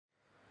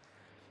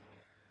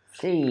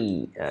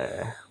Okay.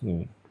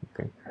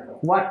 Okay.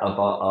 What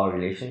about our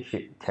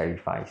relationship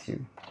terrifies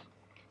you?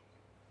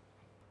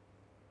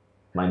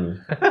 Money.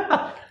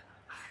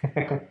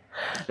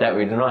 That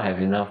we do not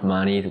have enough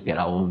money to get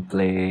our own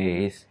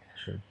place,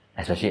 Sure.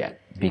 especially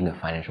being a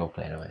financial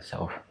planner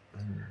myself.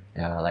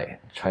 Yeah,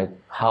 like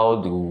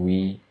how do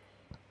we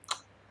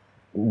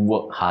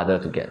work harder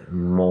to get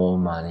more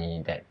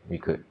money that we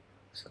could,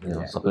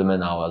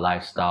 supplement our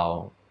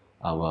lifestyle,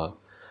 our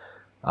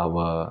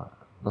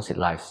not say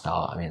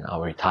lifestyle, I mean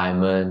our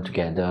retirement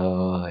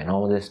together and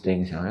all these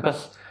things,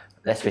 because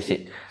let's face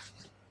it,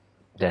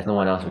 there's no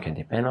one else we can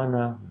depend on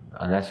now,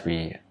 unless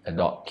we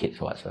adopt kids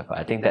or whatsoever.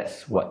 I think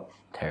that's what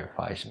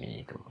terrifies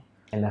me too.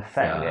 And the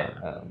fact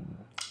that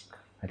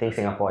I think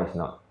Singapore is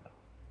not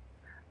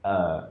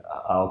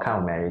our kind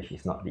of marriage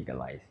is not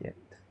legalized yet.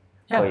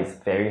 So it's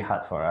very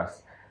hard for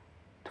us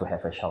to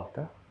have a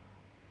shelter.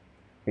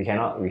 We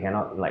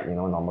cannot like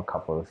normal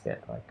couples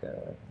get like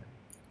a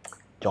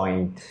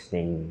joint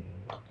thing,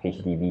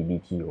 HDB,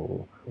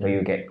 BTO, where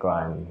you get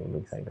grants and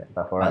things like that.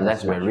 But for us,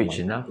 unless we're rich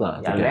enough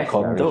to get a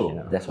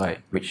condo, that's why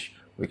which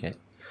we can.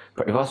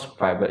 Because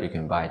private you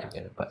can buy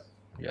together, but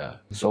yeah.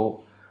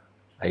 So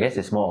I guess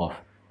it's more of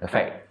the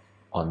fact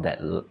on that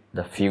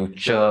the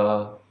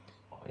future,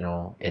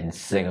 in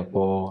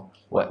Singapore,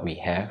 what we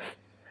have,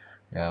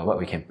 what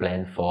we can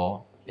plan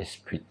for is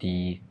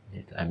pretty.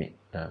 I mean,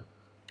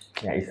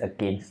 it's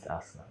against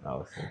us, I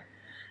would say.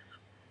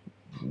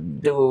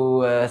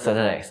 To a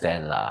certain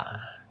extent,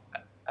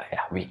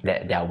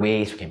 there are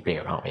ways we can play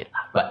around it,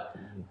 but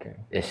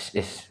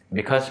it's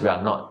because we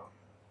are not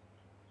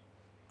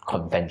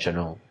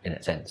conventional in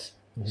that sense.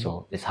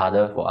 So it's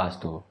harder for us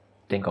to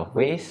think of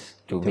ways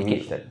to make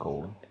reach that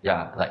goal.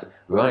 Yeah, like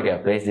we want to get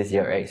a place this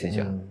year, right? Since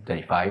you're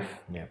 35.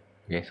 Yeah.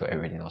 Okay, so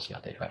everybody knows you're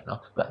 35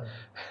 now. But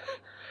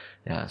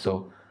yeah,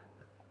 so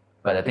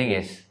but the thing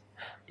is,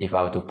 if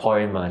I were to pour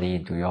in money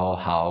into your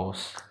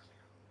house,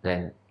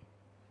 then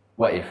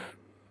what if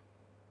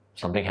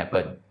something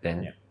happened?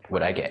 Then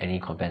would I get any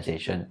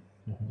compensation?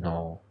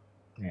 No.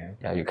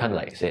 Yeah, you can't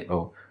like say,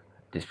 oh,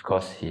 this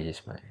because he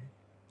is my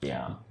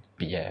BF,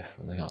 that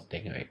kind of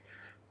thing, right?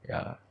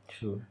 Yeah.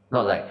 True.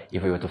 Not like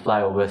if we were to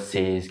fly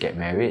overseas, get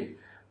married,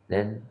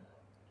 then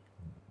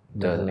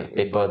the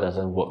paper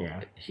doesn't work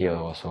here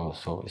also,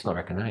 so it's not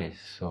recognized.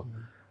 So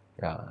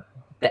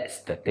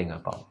that's the thing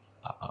about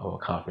our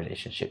kind of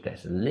relationship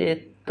that's a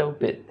little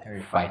bit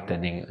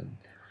frightening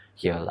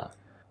here lah.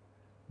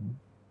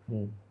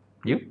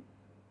 You?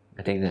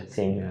 I think that's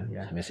same.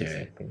 Right?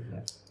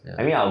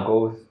 I mean our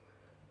goal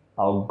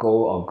or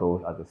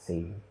goals are the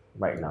same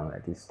right now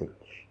at this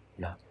stage.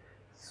 Yeah.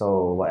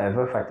 So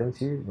whatever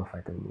frightens you will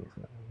frighten me as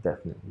well,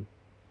 definitely.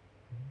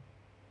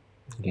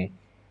 Okay.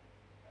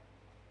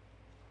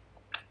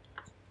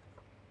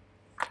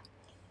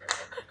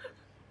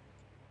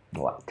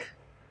 What?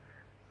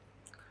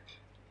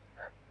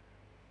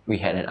 We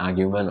had an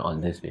argument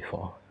on this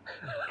before.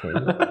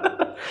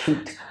 Okay.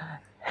 Shoot.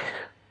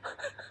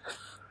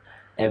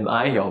 Am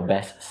I your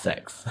best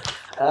sex?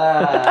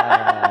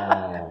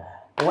 Well,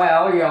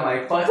 you're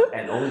my first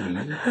and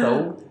only,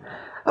 so.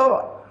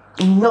 Oh,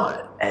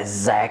 not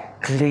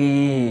exactly.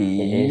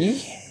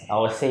 I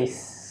would say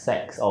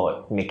sex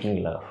or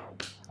making love.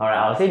 Alright,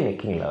 I'll say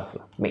making love.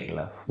 Make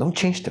love. Don't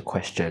change the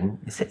question.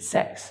 You said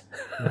sex.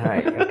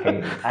 Right,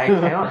 okay. I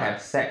cannot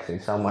have sex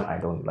with someone I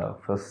don't love.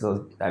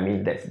 So I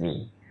mean, that's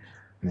me.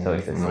 So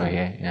it's the same.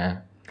 Okay, yeah.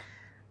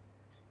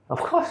 Of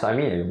course, I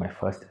mean, you're my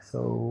first,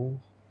 so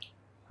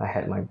I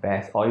had my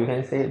best. Or you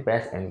can say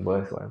best and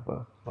worst,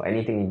 whatever. Or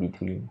anything in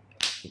between.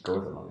 It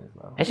goes along as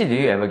well. Actually, do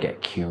you ever get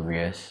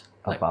curious?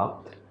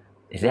 About?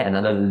 Is there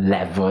another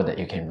level that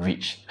you can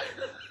reach?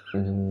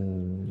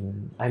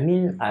 I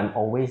mean, I'm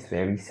always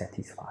very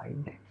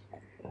satisfied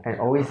and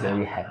always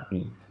very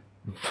happy,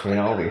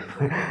 with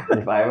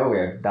whatever we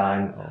have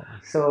done.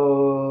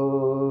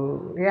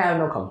 So, I have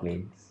no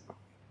complaints.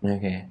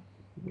 Okay.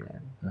 Yeah.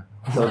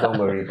 So don't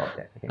worry about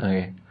that.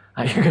 Okay.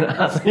 Are you going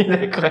to ask me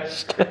that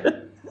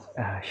question?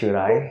 Should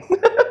I?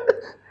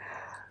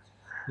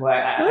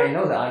 Well, I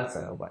know the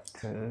answer, but...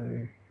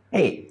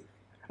 Hey,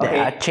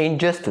 there are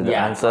changes to the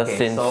answer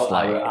since so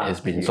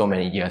it's been so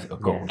many years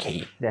ago. Yes,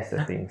 okay. That's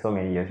the thing. So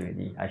many years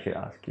already. I should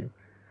ask you.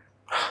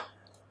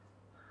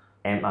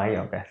 Am I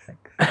your best sex?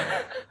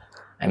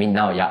 I mean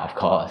now, yeah, of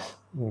course.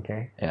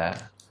 Okay. Yeah.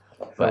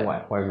 So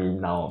what do you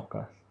mean now, of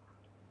course?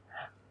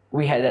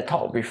 We had that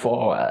talk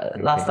before.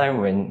 Last time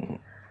when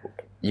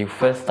you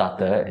first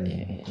started,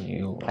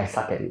 I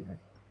suck at it.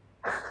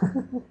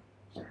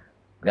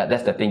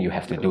 That's the thing you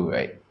have to do,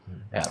 right?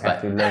 Yeah, I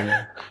have to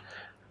learn.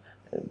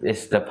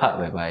 It's the part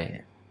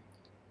whereby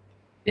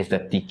it's the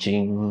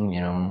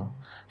teaching,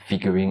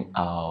 figuring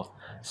out.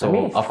 So I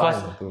mean, it's of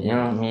course,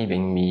 fun me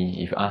being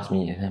me, if you ask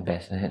me, is it the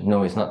best?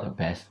 No, it's not the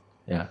best.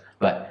 Yeah,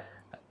 but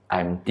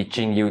I'm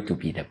teaching you to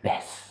be the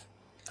best.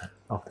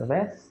 Of the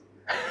best?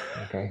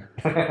 Okay.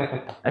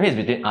 I mean, it's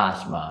between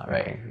us,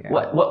 right? Okay, yeah.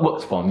 What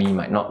works for me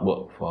might not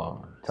work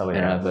for Somebody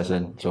another else.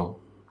 person. So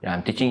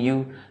I'm teaching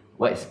you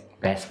what is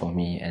best for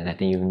me and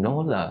letting you know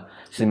lah.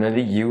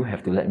 Similarly, you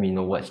have to let me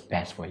know what's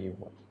best for you.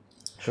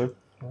 True.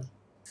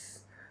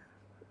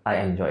 I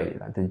enjoy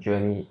it. The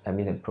journey, I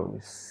mean the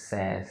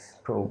progress,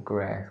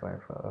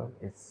 whatever.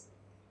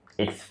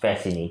 It's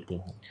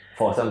fascinating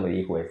for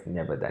somebody who has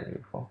never done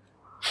it before.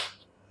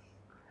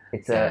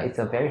 It's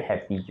a very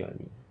happy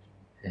journey.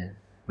 Yeah.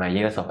 My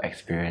years of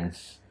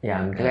experience. Yeah,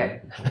 I'm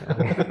glad.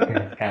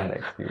 It's kind of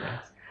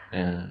experience.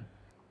 Yeah.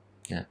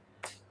 Yeah.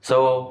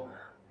 So,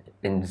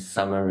 in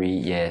summary,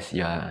 yes,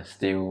 you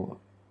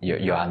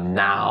are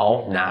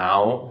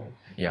now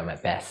you're my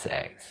best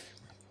sex.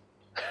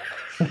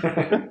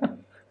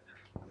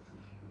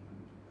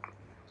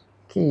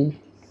 Okay.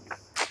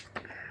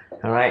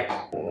 All right.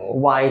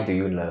 Why do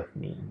you love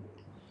me?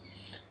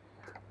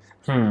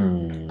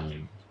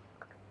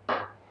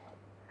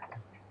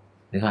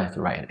 This one I have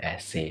to write an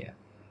essay.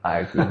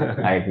 I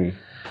agree.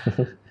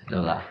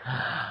 No lah.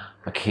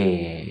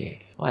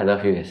 Okay. Why I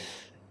love you is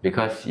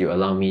because you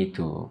allow me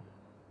to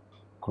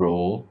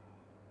grow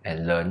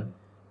and learn.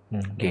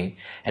 Okay.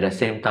 At the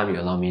same time, you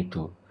allow me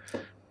to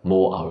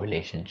mold our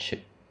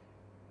relationship.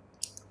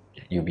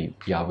 You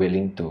are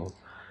willing to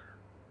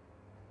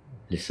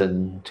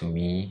listen to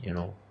me,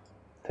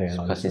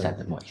 because since I'm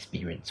the more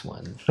experienced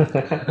one.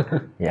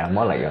 Yeah,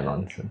 more like your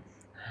nonsense.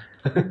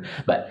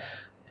 But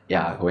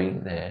yeah,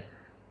 going there,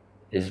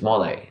 it's more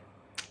like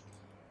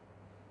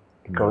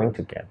growing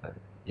together.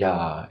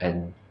 Yeah,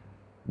 and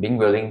being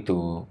willing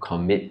to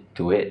commit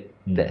to it.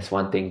 That's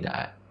one thing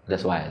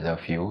that's why I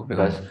love you,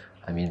 because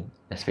I mean,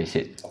 let's face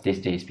it, these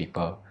days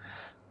people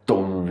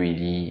don't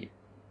really.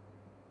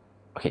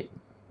 Okay,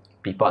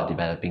 people are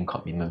developing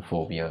commitment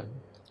phobia.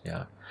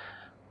 Yeah,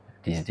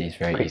 these days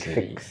very Quick easily.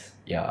 fix.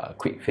 Yeah,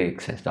 quick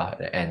fix and stuff like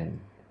that. And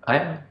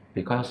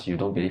because you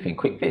don't believe in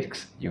quick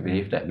fix, you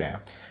believe that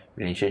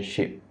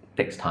relationship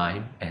takes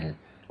time and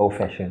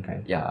old-fashioned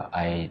kind. Yeah,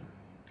 I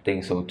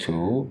think so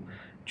too.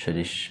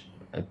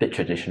 A bit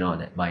traditional on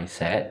that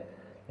mindset.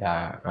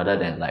 Yeah, rather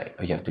than like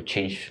you have to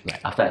change. Like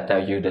after I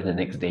tell you, then the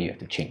next day you have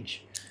to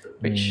change,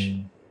 which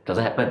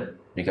doesn't happen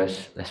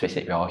because let's face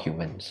it, we're all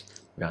humans.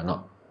 We are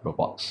not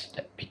robots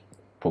that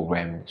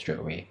program straight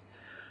away.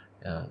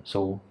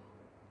 So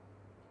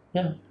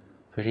yeah,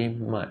 pretty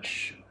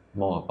much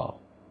more about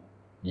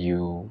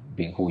you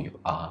being who you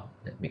are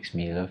that makes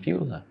me love you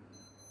lah.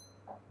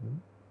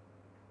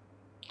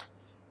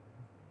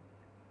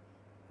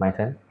 My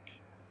turn.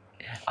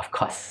 Of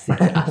course, since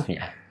you asked me.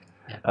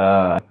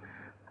 I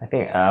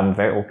think I'm a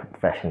very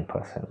old-fashioned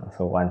person.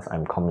 So once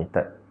I'm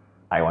committed,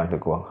 I want to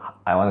go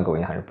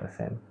in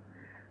 100%.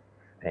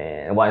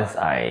 And once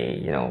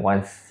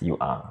you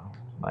are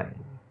my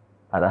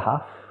other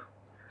half,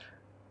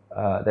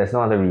 there's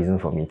no other reason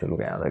for me to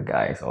look at other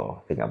guys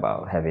or think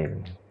about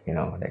having,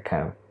 that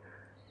kind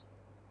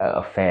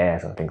of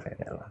affairs or things like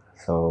that.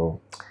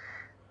 So,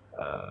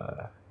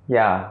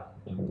 yeah,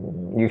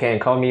 you can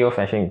call me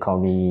old-fashioned, you can call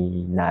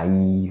me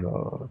naive,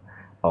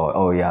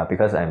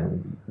 because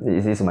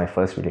this is my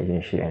first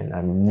relationship and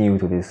I'm new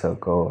to this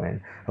circle,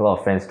 and a lot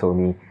of friends told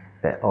me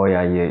that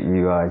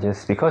you are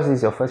just, because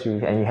it's your first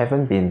relationship and you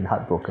haven't been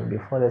heartbroken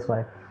before, that's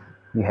why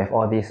you have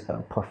all these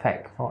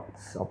perfect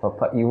thoughts,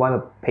 you want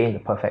to paint the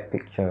perfect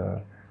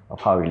picture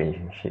of how a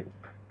relationship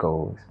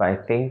goes. But I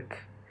think,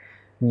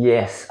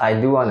 yes, I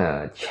do want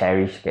to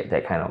cherish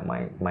that kind of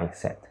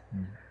mindset.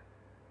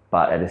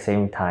 But at the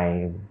same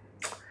time,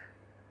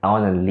 I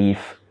want to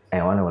live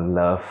and I want to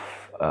love,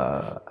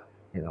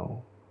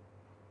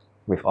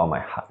 with all my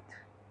heart,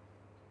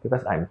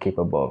 because I'm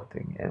capable of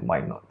doing it, and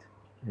why not?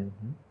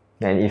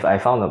 And if I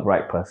found the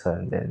right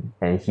person,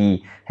 and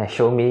he has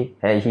shown me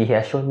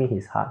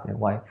his heart, then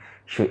why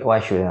shouldn't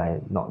I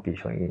not be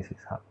showing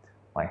his heart,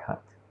 my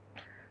heart?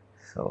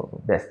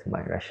 So that's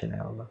my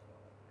rationale,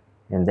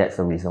 and that's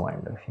the reason why I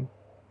love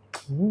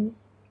you.